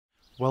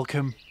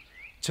Welcome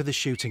to the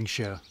shooting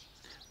show.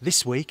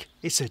 This week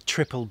it's a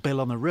triple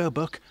bill on the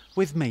roebuck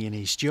with me in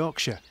East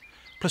Yorkshire.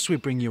 Plus we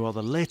bring you all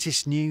the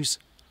latest news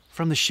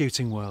from the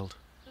shooting world.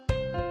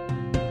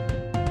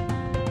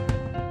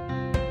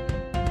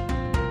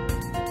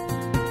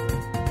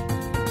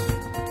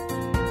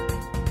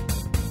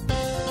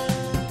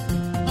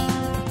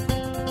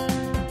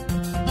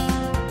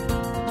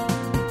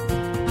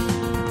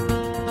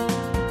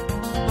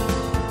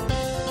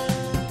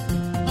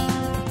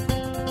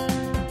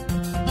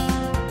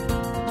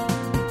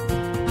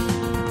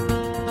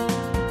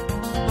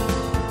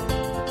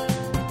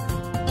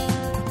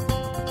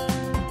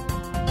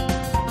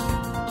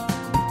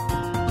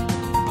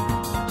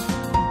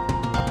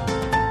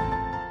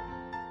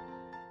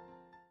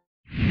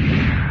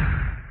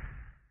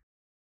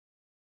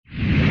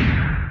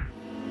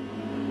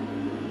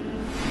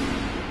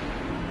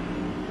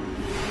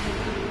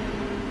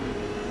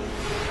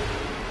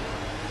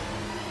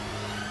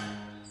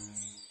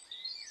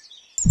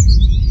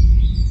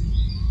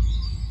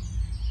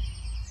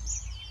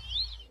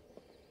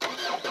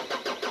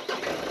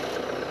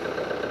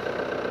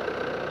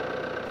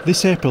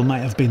 This April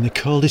might have been the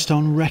coldest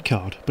on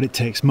record, but it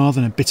takes more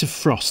than a bit of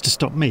frost to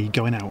stop me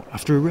going out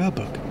after a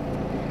roebuck.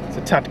 It's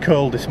a tad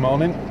cold this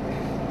morning.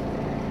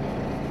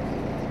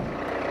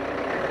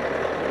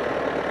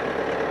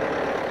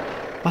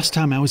 Last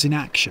time I was in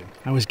action,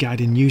 I was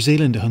guiding New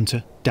Zealander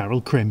hunter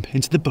Darryl Crimp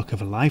into the buck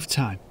of a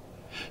lifetime.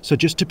 So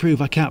just to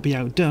prove I can't be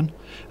outdone,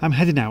 I'm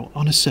heading out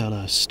on a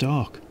solo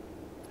stalk.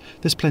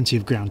 There's plenty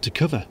of ground to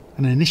cover,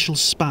 and an initial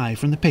spy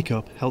from the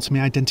pickup helps me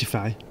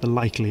identify the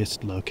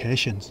likeliest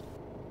locations.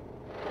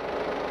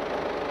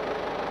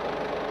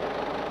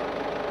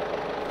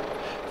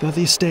 Though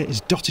the estate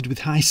is dotted with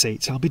high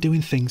seats, I'll be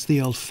doing things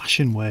the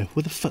old-fashioned way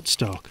with a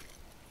footstalk.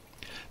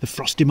 The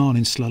frosty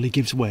morning slowly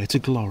gives way to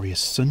glorious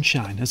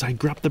sunshine as I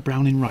grab the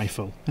Browning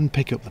rifle and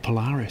pick up the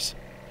Polaris.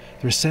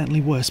 There are certainly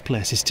worse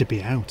places to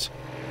be out.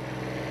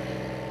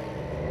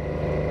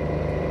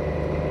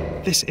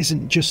 This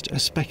isn't just a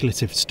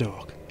speculative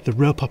stalk. The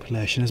roe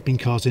population has been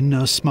causing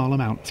no small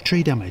amount of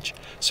tree damage,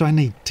 so I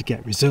need to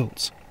get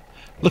results.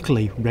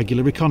 Luckily,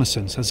 regular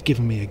reconnaissance has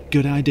given me a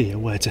good idea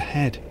where to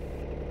head.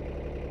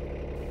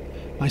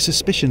 My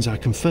suspicions are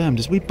confirmed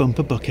as we bump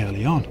a buck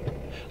early on.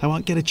 I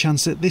won't get a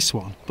chance at this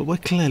one, but we're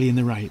clearly in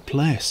the right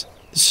place.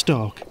 The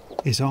stalk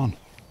is on.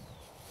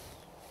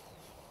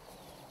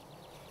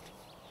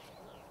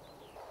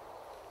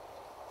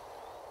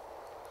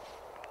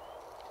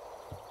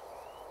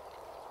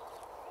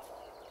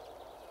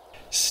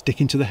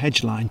 Sticking to the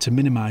hedge line to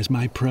minimise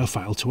my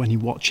profile to any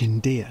watching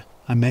deer,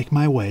 I make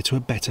my way to a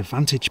better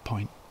vantage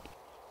point.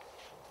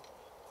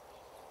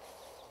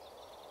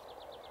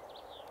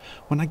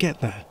 When I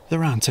get there,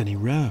 there aren't any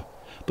roe,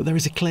 but there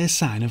is a clear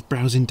sign of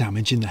browsing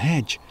damage in the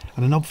hedge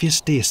and an obvious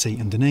deer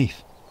seat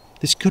underneath.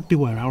 This could be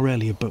where our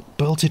earlier buck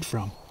bolted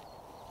from.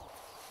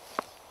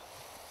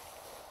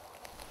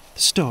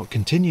 The stalk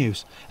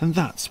continues, and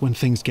that's when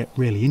things get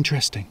really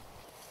interesting.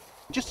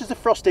 Just as the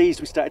frost eased,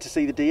 we started to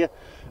see the deer.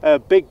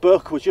 Big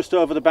buck was just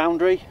over the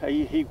boundary.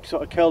 He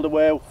sort of curled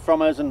away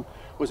from us and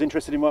was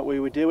interested in what we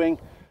were doing.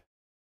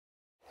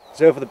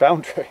 It's over the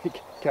boundary.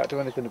 Can't do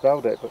anything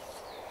about it, but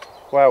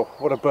wow,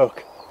 what a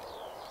buck.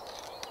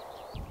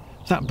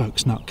 That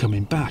buck's not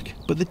coming back,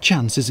 but the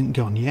chance isn't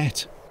gone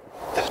yet.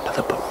 There's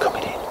another buck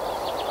coming in.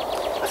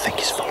 I think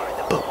he's following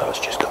the buck that's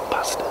just gone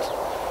past us.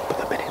 But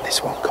the minute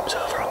this one comes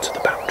over onto the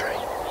boundary,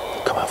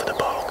 he'll come over the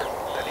bog,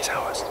 then it's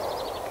ours.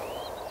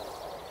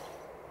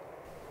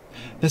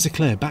 There's a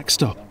clear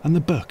backstop and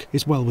the buck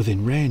is well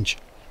within range,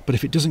 but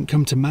if it doesn't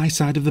come to my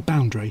side of the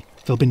boundary,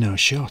 there'll be no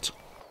shot.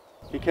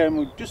 He came,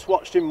 we just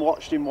watched him. I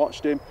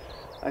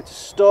had to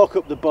stalk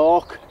up the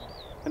balk,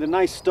 and a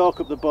nice stalk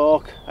up the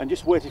balk, and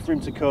just waited for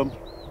him to come.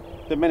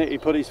 The minute he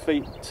put his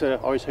feet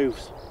or his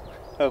hoofs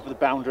over the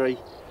boundary,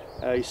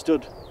 he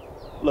stood,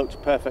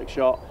 looked perfect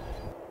shot.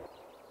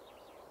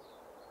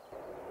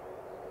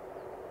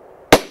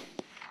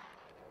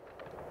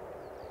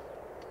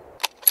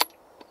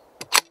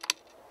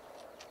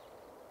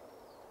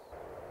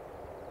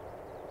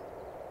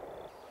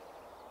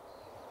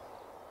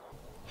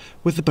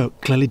 With the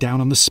buck clearly down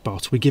on the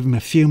spot, we give him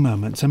a few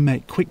moments and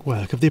make quick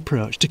work of the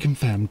approach to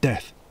confirm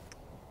death.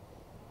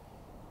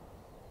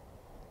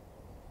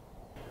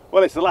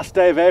 Well, it's the last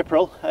day of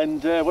April,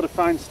 and what a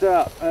fine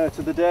start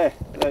to the day.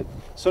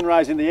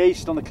 Sunrise in the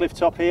east on the cliff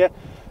top here.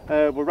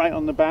 We're right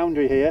on the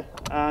boundary here,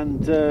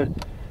 and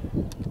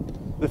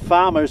the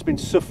farmer has been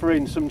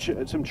suffering some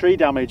tree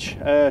damage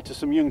to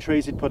some young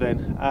trees he'd put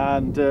in,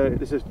 and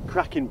there's a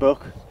cracking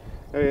buck.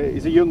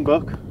 He's a young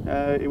buck.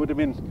 It would have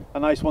been a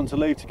nice one to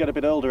leave to get a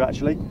bit older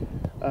actually,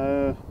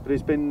 but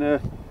he's been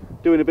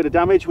doing a bit of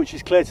damage, which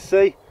is clear to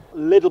see. A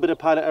little bit of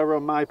pilot error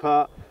on my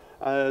part.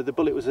 The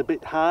bullet was a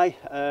bit high,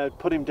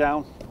 put him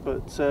down,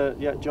 but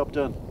yeah, job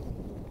done.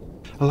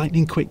 A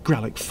lightning quick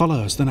gralloch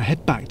follows, then I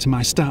head back to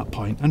my start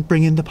point and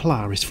bring in the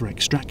Polaris for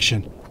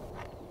extraction.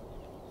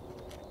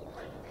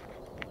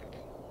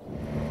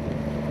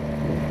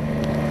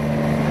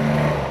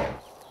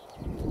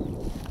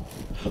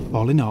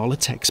 All in all, a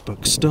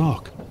textbook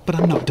stalk, but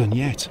I'm not done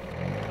yet.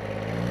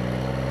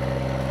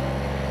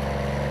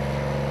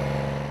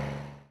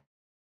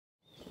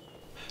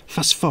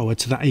 Fast forward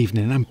to that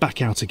evening and I'm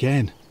back out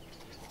again.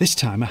 This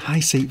time a high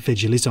seat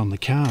vigil is on the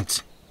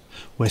cards.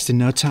 Wasting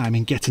no time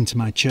in getting to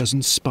my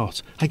chosen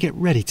spot, I get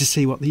ready to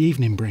see what the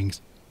evening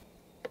brings.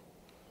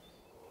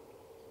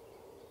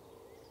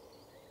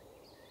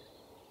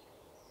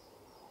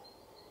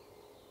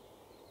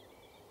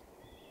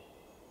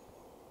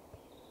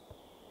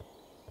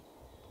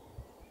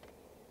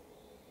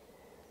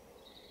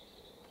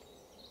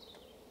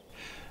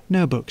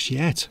 No books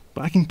yet,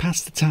 but I can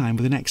pass the time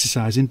with an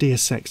exercise in deer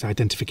sex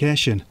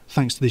identification,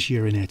 thanks to this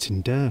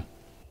urinating doe.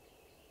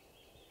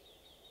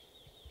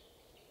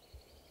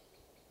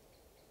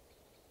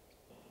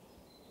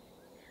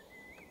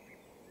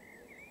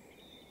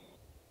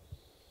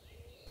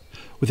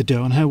 With the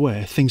doe on her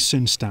way, things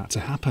soon start to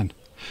happen.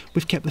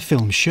 We've kept the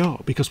film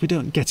short because we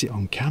don't get it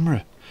on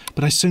camera,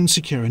 but I soon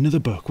secure another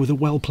buck with a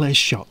well-placed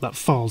shot that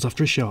falls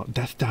after a short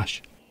death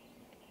dash.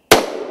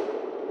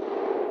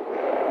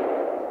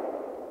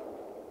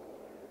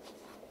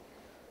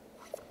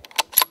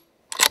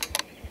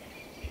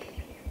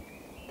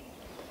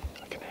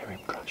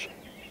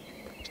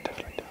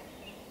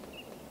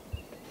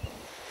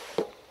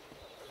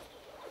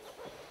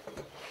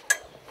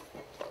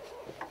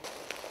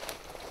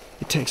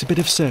 It takes a bit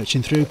of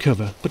searching through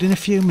cover, but in a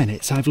few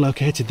minutes I've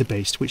located the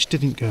beast, which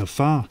didn't go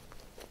far.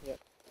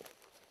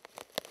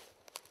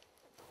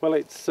 Well,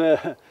 it's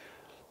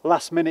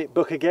last minute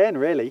buck again,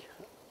 really.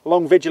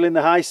 Long vigil in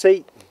the high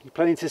seat,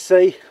 planning to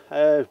see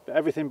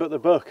everything but the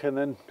buck, and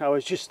then I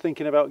was just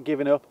thinking about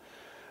giving up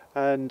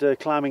and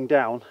climbing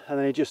down, and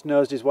then he just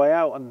nosed his way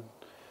out, and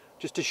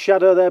just a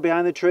shadow there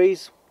behind the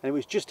trees, and it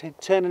was just him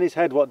turning his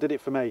head what did it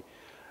for me.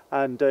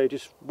 And he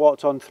just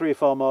walked on 3 or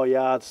 4 more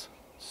yards,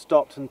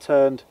 stopped and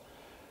turned.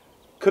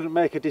 Couldn't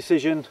make a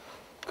decision,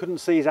 couldn't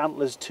see his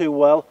antlers too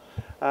well,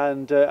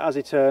 and as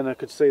he turned I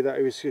could see that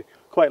he was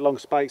quite long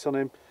spikes on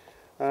him,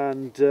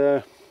 and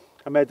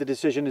I made the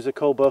decision as a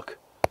cull buck.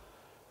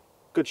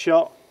 Good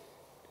shot,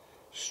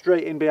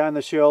 straight in behind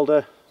the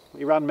shoulder.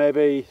 He ran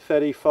maybe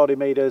 30-40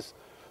 metres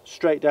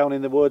straight down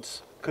in the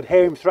woods. Could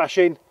hear him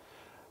thrashing,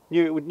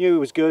 knew it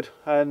was good,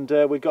 and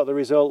we got the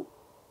result.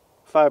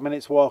 5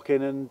 minutes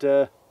walking, and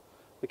the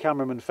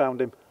cameraman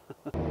found him.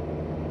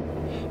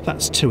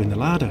 That's 2 in the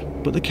larder,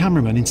 but the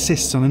cameraman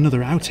insists on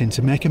another outing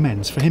to make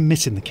amends for him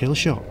missing the kill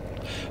shot.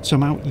 So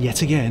I'm out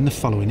yet again the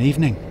following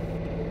evening.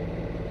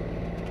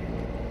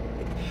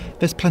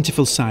 There's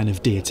plentiful sign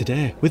of deer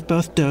today, with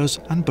both does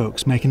and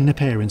bucks making an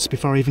appearance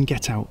before I even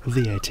get out of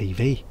the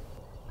ATV.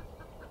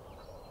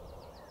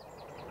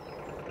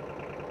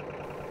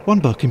 One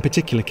buck in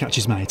particular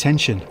catches my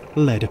attention,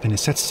 laid up in a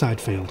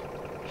set-aside field.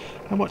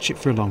 I watch it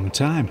for a long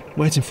time,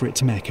 waiting for it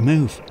to make a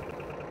move.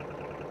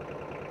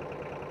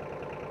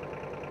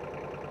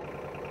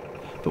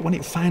 But when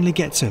it finally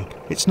gets up,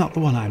 it's not the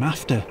one I'm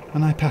after,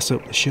 and I pass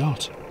up the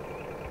shot.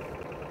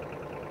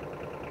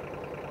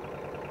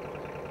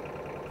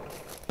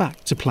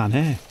 Back to plan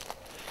A.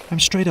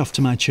 I'm straight off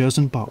to my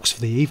chosen box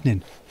for the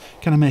evening.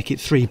 Can I make it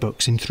 3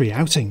 bucks in 3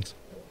 outings?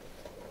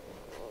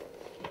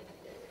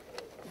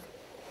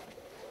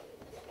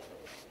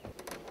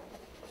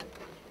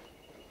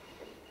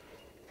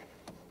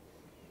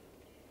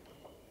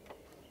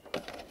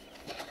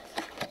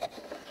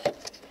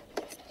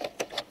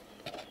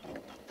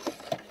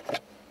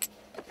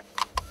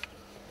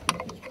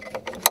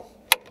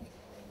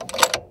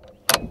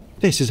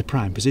 This is a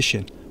prime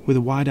position, with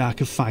a wide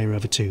arc of fire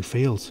over 2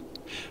 fields.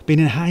 Being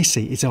in a high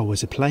seat is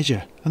always a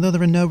pleasure, and though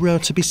there are no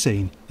roads to be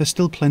seen, there's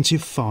still plenty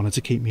of fauna to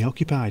keep me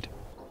occupied.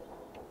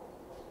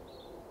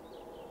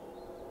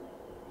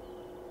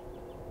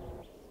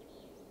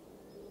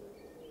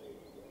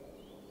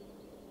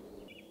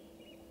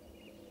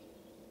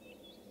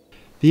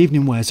 The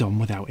evening wears on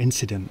without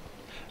incident.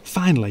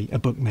 Finally, a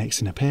buck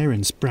makes an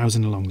appearance,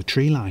 browsing along the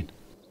tree line.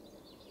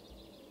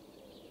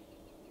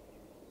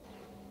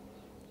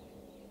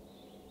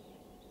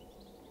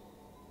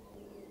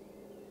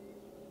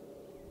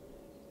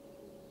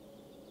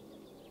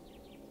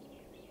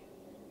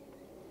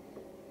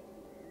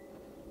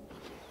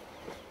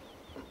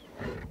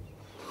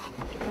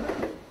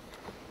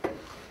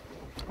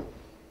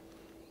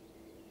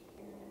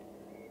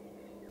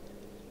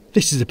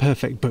 This is a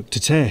perfect buck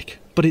to take,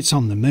 but it's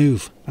on the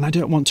move, and I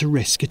don't want to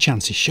risk a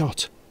chancy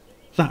shot.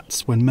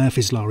 That's when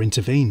Murphy's Law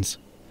intervenes.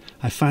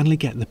 I finally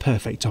get the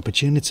perfect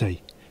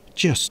opportunity,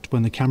 just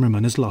when the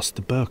cameraman has lost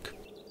the buck.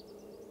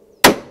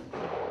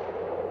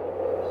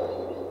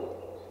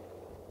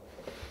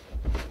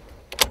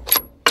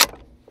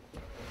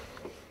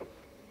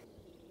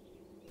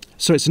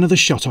 So it's another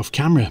shot off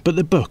camera, but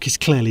the buck is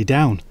clearly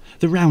down,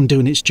 the round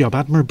doing its job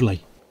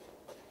admirably.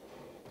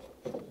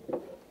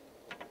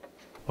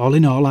 All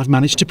in all, I've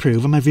managed to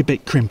prove I'm every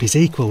bit crimp is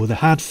equal with a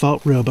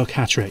hard-fought roebuck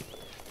hat-trick.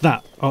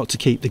 That ought to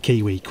keep the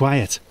Kiwi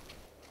quiet.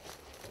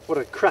 What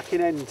a cracking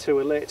end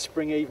to a late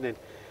spring evening.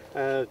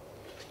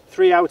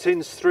 3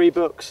 outings, 3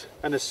 bucks,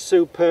 and a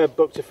superb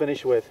buck to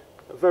finish with.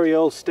 A very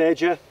old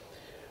stager,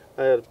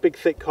 Big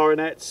thick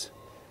coronets.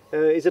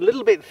 He's a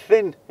little bit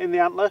thin in the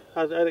antler.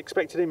 I'd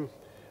expected him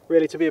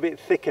really to be a bit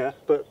thicker,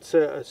 but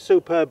a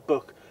superb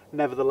buck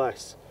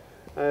nevertheless.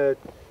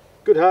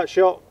 Good heart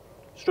shot,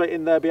 straight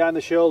in there behind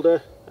the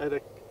shoulder.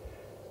 The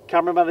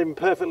cameraman had him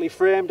perfectly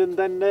framed and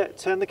then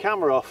turned the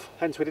camera off,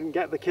 hence we didn't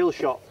get the kill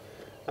shot.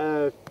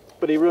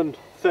 But he run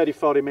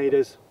 30-40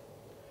 metres.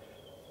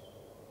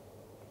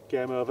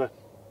 Game over.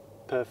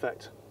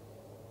 Perfect.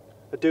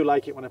 I do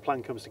like it when a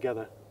plan comes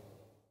together.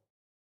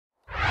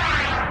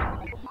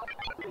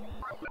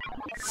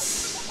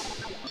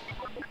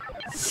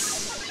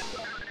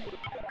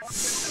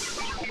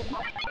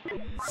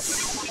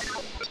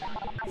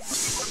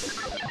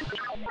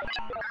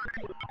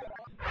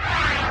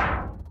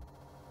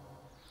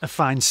 A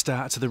fine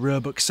start to the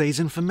roebuck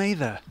season for me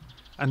there.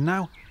 And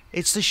now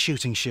it's the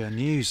shooting show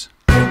news.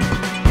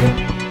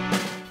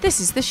 This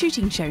is the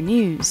shooting show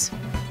news.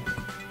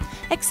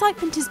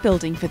 Excitement is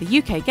building for the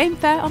UK Game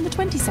Fair on the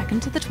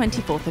 22nd to the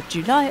 24th of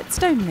July at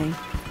Stoneleigh.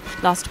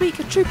 Last week,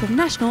 a troop of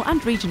national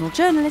and regional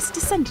journalists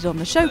descended on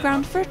the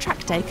showground for a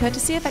track day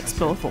courtesy of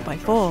Explore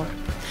 4x4.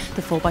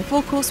 The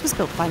 4x4 course was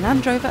built by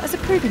Land Rover as a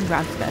proving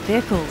ground for their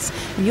vehicles,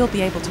 and you'll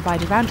be able to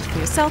ride around it for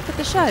yourself at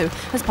the show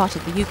as part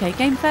of the UK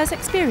Game Fair's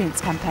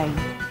Experience campaign.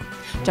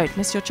 Don't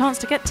miss your chance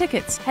to get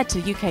tickets. Head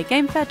to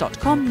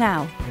ukgamefair.com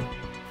now.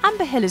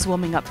 Amber Hill is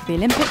warming up for the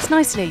Olympics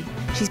nicely.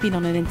 She's been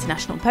on an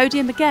international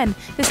podium again,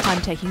 this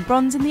time taking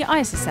bronze in the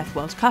ISSF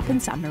World Cup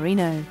in San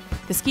Marino.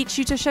 The skeet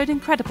shooter showed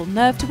incredible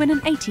nerve to win an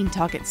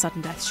 18-target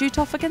sudden death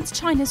shoot-off against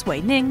China's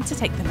Wei Ning to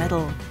take the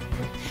medal.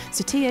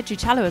 Sutia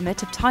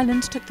Juchaluamit of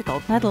Thailand took the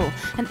gold medal,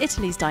 and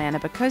Italy's Diana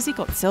Bacozzi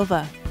got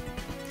silver.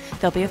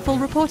 There'll be a full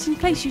report in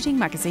Clay Shooting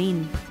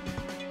magazine.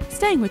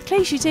 Staying with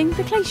clay shooting,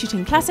 the Clay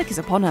Shooting Classic is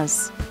upon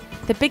us.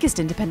 The biggest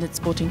independent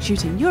sporting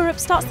shoot in Europe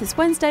starts this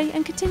Wednesday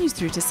and continues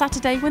through to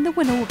Saturday, when the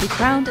winner will be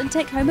crowned and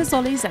take home a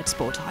Zolly Z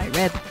Sport High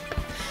Rib.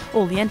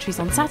 All the entries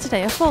on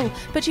Saturday are full,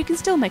 but you can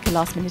still make a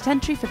last-minute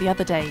entry for the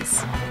other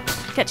days.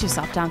 Get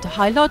yourself down to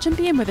High Lodge and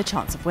be in with a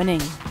chance of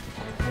winning.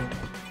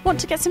 Want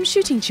to get some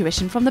shooting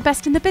tuition from the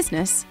best in the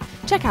business?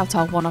 Check out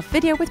our one-off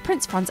video with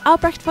Prince Franz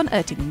Albrecht von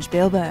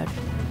Oettingen-Spielberg.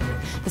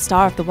 The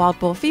star of the Wild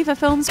Boar Fever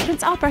films,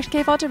 Prince Albrecht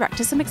gave our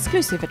director some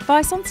exclusive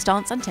advice on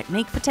stance and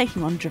technique for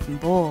taking on driven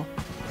boar.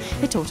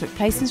 It all took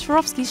place in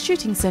Swarovski's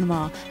shooting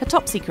cinema, a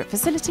top-secret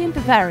facility in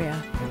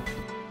Bavaria.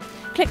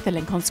 Click the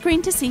link on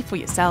screen to see for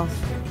yourself.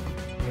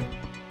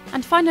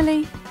 And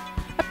finally,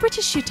 a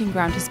British shooting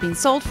ground has been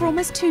sold for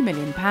almost £2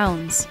 million.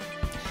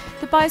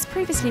 The buyers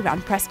previously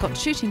ran Prescott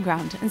Shooting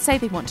Ground and say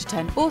they want to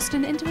turn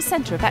Austin into a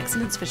centre of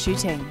excellence for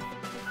shooting.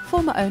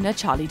 Former owner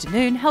Charlie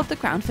Denoon held the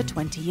ground for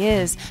 20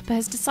 years, but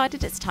has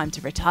decided it's time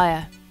to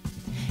retire.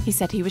 He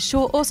said he was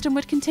sure Austin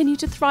would continue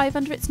to thrive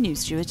under its new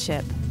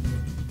stewardship.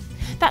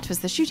 That was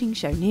the shooting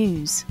show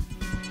news.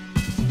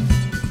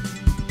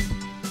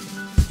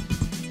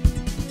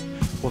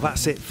 Well,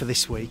 that's it for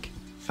this week.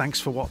 Thanks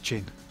for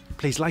watching.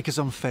 Please like us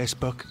on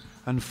Facebook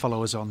and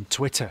follow us on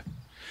Twitter.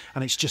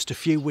 And it's just a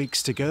few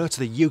weeks to go to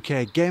the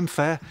UK Game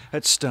Fair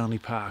at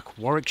Stoneleigh Park,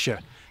 Warwickshire.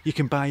 You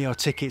can buy your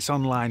tickets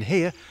online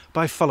here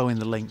by following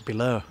the link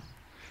below.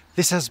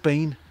 This has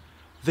been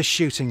The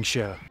Shooting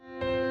Show.